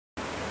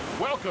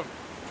Welcome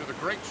to the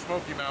Great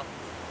Smoky Mountains.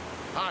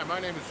 Hi, my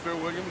name is Phil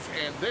Williams,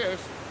 and this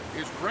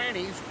is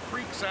Granny's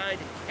Creekside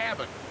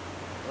Cabin.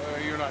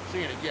 You're not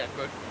seeing it yet,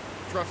 but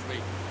trust me,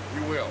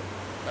 you will.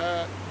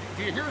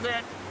 Do you hear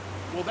that?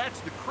 Well,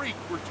 that's the creek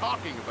we're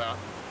talking about.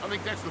 I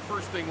think that's the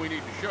first thing we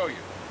need to show you.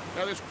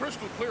 Now, this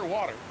crystal clear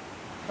water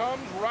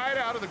comes right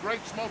out of the Great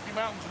Smoky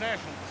Mountains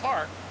National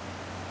Park,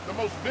 the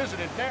most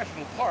visited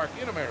national park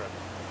in America.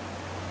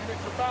 And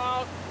it's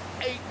about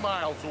 8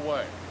 miles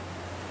away.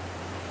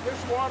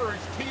 This water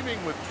is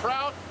teeming with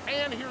trout,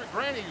 and here at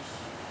Granny's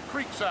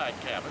Creekside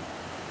Cabin,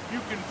 you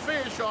can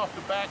fish off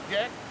the back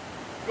deck,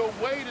 go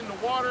wade in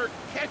the water,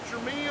 catch your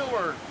meal,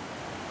 or,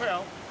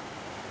 well,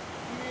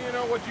 you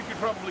know what, you could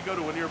probably go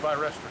to a nearby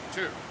restaurant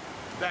too.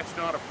 That's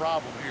not a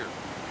problem here.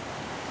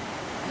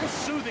 This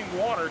soothing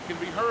water can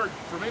be heard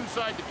from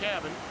inside the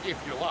cabin, if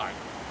you like.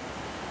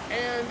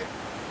 And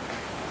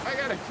I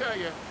gotta tell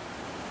you,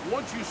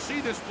 once you see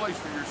this place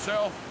for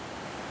yourself,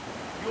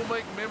 you'll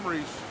make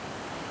memories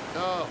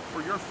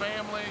for your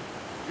family.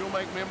 You'll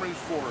make memories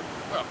for,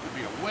 well, it could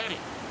be a wedding.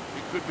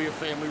 It could be a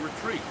family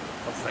retreat,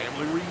 a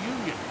family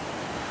reunion.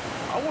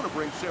 I want to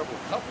bring several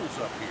couples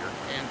up here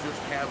and just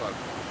have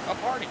a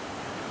party.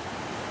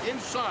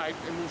 Inside,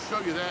 and we'll show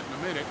you that in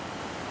a minute,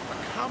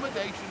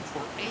 accommodations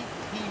for 18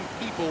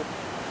 people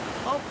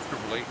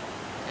comfortably,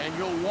 and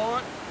you'll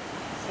want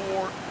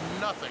for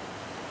nothing.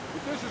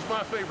 But this is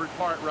my favorite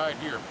part right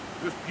here,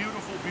 this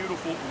beautiful,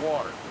 beautiful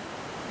water.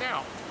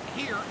 Now,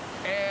 here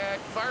at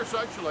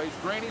Fireside Chalet's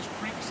Granny's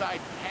Creekside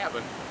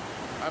Cabin,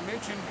 I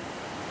mentioned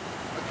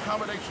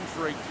accommodations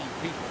for 18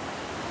 people.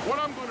 What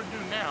I'm going to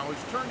do now is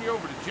turn you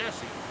over to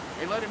Jesse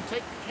and let him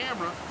take the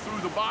camera through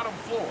the bottom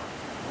floor.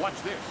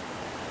 Watch this.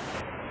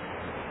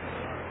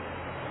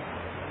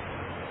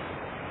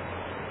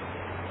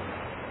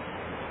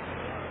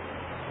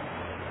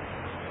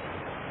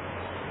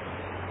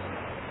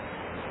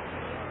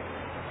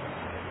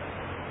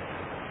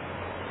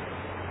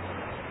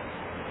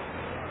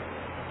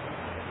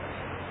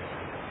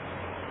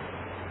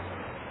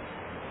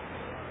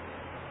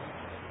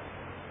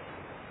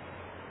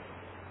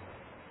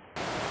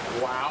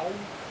 Wow,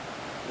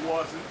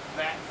 wasn't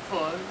that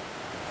fun?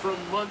 From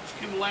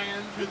Munchkin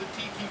Land to the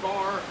Tiki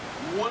Bar,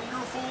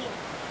 wonderful,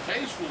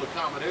 tasteful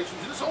accommodations.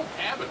 This whole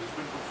cabin has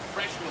been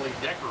professionally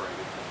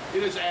decorated.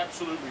 It is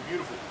absolutely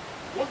beautiful.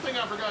 One thing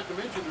I forgot to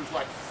mention, there's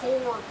like 4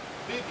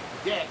 big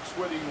decks,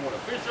 whether you want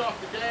to fish off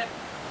the deck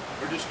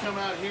or just come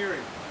out here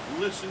and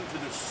listen to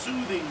the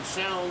soothing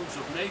sounds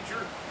of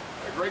nature.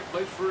 A great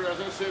place for,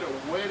 as I said,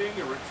 a wedding,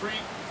 a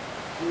retreat,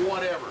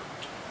 whatever.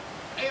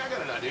 Hey, I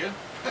got an idea.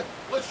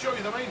 Let's show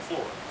you the main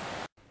floor.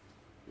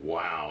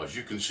 Wow, as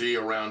you can see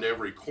around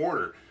every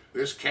corner,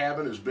 this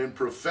cabin has been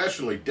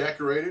professionally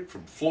decorated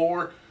from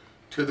floor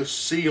to the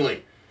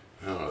ceiling.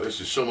 Oh,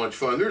 this is so much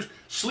fun. There's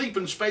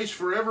sleeping space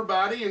for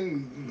everybody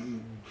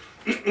and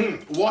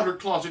water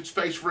closet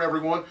space for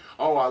everyone.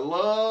 Oh, I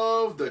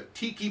love the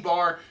Tiki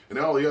Bar and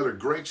all the other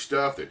great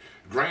stuff that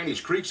Granny's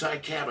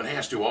Creekside Cabin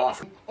has to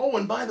offer. Oh,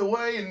 and by the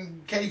way,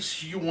 in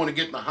case you want to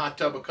get in the hot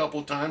tub a couple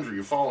of times or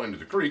you fall into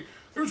the creek,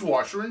 there's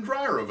washer and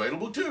dryer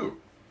available too.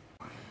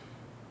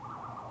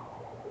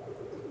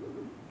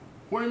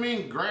 What do you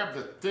mean grab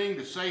the thing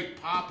to say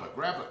Papa?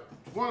 Grab it.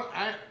 Well,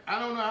 I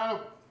don't know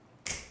how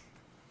to...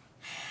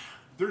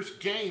 There's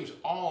games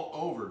all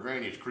over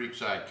Granny's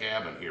Creekside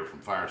Cabin here from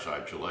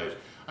Fireside Chalets.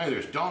 I mean,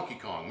 there's Donkey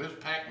Kong, there's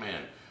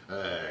Pac-Man,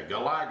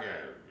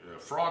 Galaga,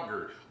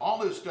 Frogger, all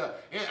this stuff.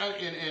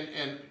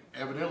 And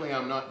evidently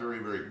I'm not very,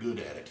 very good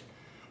at it.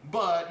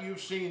 But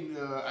you've seen,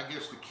 I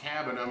guess, the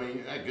cabin. I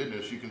mean, my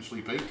goodness, you can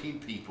sleep 18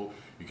 people.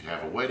 You can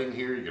have a wedding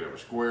here. You can have a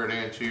square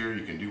dance here.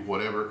 You can do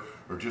whatever,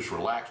 or just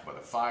relax by the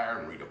fire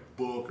and read a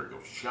book, or go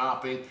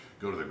shopping,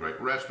 go to the great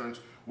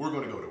restaurants. We're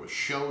going to go to a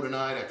show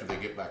tonight after they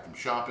get back from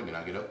shopping, and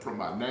I get up from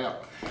my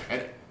nap.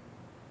 And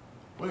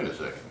wait a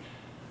second,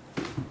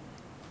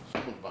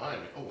 someone's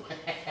behind me. Oh,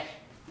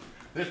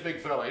 this big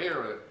fella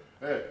here,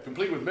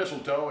 complete with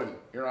mistletoe, and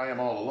here I am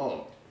all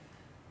alone.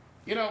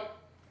 You know,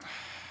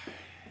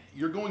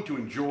 you're going to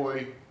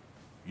enjoy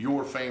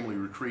your family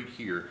retreat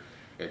here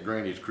at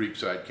Granny's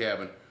Creekside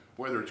Cabin,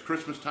 whether it's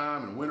Christmas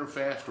time and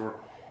Winterfest or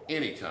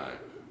any time.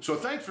 So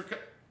thanks for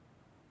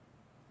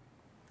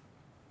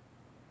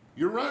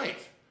You're right.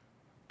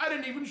 I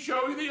didn't even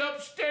show you the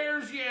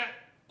upstairs yet.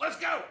 Let's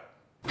go.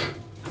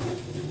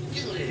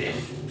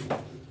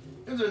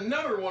 There's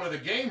another one of the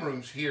game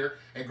rooms here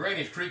at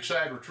Granny's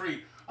Creekside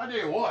Retreat. I tell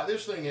you what,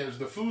 this thing has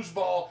the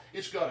foosball,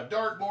 it's got a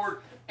dartboard,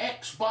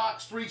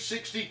 Xbox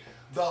 360,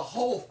 the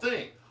whole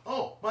thing.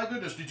 Oh, my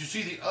goodness, did you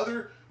see the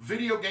other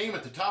video game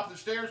at the top of the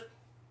stairs?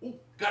 Oh,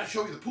 gotta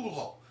show you the pool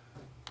hall.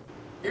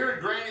 Here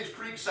at Granny's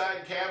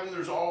Creekside Cabin,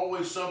 there's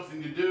always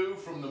something to do,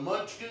 from the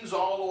munchkins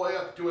all the way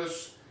up to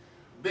us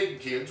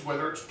big kids,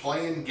 whether it's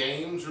playing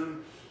games or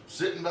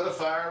sitting by the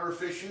fire or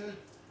fishing.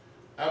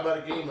 How about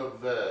a game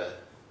of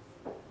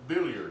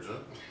billiards,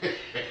 huh?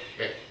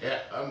 Yeah,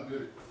 I'm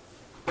good.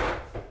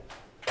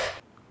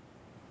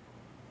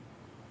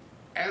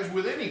 As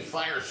with any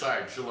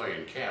fireside chalet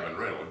and cabin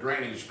rental,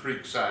 Granny's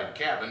Creekside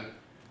Cabin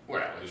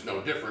well, is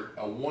no different.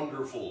 A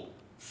wonderful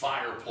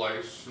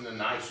fireplace and a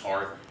nice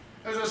hearth.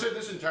 As I said,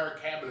 this entire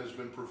cabin has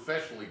been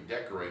professionally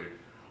decorated,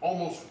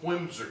 almost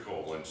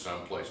whimsical in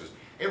some places.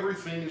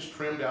 Everything is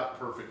trimmed out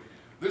perfect.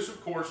 This,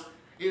 of course,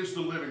 is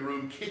the living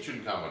room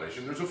kitchen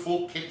combination. There's a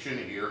full kitchen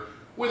here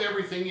with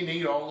everything you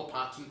need, all the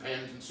pots and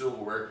pans and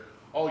silverware.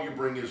 All you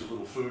bring is a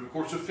little food. Of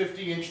course, a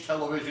 50-inch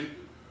television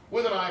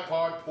with an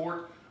iPod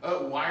port,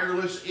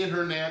 wireless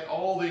internet,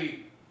 all the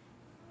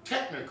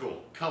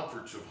technical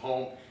comforts of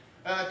home,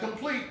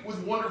 complete with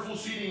wonderful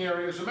seating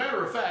areas. As a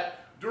matter of fact,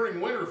 during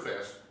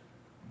Winterfest,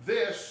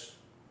 this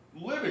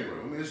living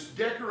room is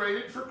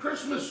decorated for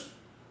Christmas.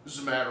 As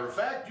a matter of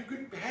fact, you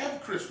could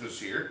have Christmas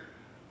here,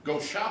 go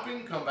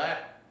shopping, come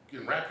back, you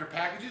can wrap your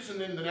packages, and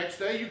then the next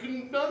day you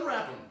can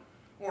unwrap them,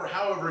 or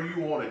however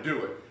you want to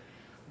do it.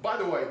 By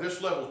the way,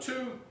 this level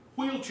 2,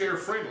 wheelchair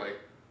friendly,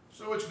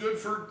 so it's good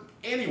for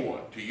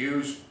anyone to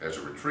use as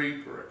a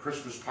retreat or a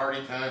Christmas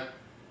party time.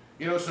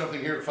 You know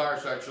something, here at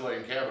Fireside Chalet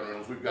and Cabin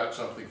Rentals, we've got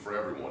something for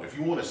everyone. If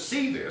you want to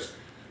see this,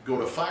 go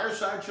to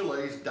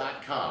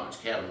firesidechalets.com. It's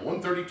cabin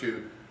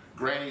 132,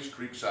 Granny's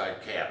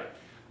Creekside Cabin.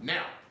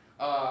 Now,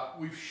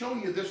 we've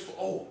shown you this.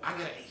 Oh, I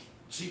gotta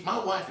see.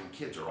 My wife and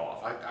kids are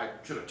off. I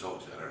should have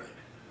told you that earlier.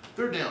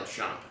 They're down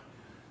shopping.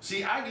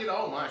 See, I get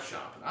all my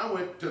shopping. I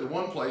went to the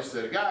one place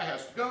that a guy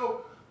has to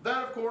go.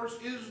 That, of course,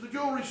 is the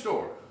jewelry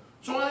store.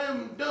 So I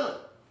am done.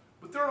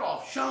 But they're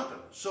off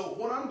shopping. So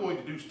what I'm going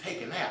to do is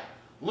take a nap.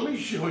 Let me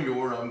show you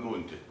where I'm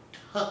going to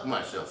tuck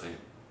myself in.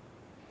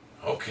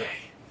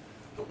 Okay.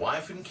 The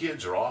wife and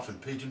kids are off in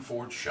Pigeon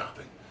Forge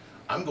shopping.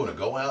 I'm going to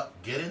go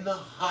out, get in the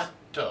hot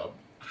tub,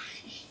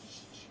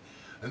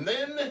 and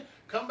then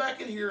come back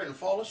in here and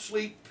fall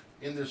asleep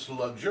in this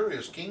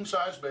luxurious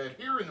king-size bed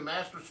here in the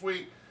master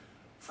suite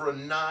for a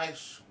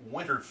nice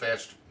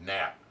Winterfest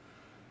nap.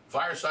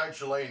 Fireside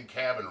Chalet and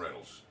Cabin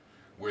Rentals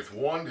with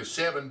 1 to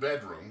 7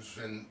 bedrooms,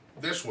 and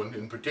this one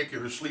in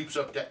particular sleeps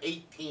up to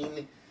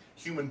 18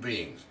 human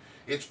beings.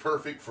 It's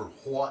perfect for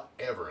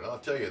whatever, and I'll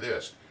tell you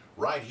this,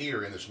 right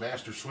here in this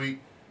master suite,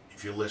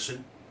 if you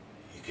listen,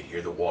 you can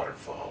hear the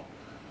waterfall.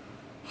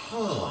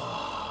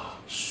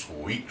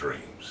 Sweet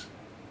dreams.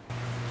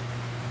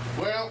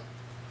 Well,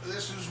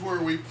 this is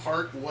where we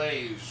part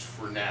ways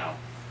for now.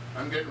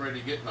 I'm getting ready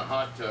to get in the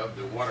hot tub.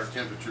 The water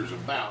temperature is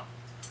about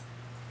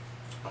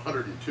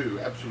 102,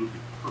 absolutely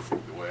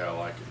perfect the way I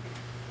like it.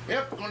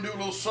 Yep, I'm going to do a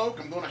little soak.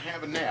 I'm going to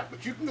have a nap.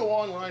 But you can go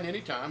online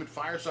anytime at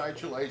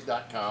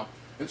firesidechalets.com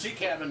and see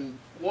cabin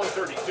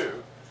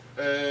 132.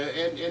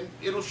 And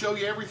it'll show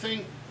you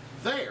everything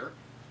there.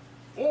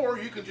 Or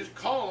you can just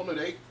call them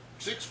at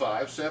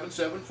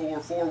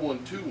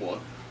 865-774-4121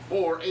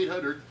 or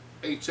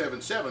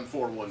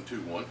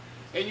 800-877-4121.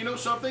 And you know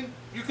something?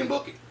 You can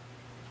book it.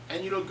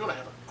 And you're going to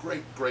have a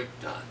great, great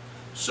time.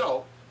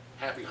 So,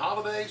 happy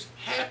holidays,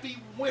 happy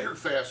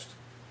Winterfest.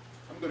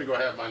 I'm going to go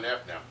have my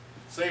nap now.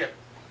 See ya.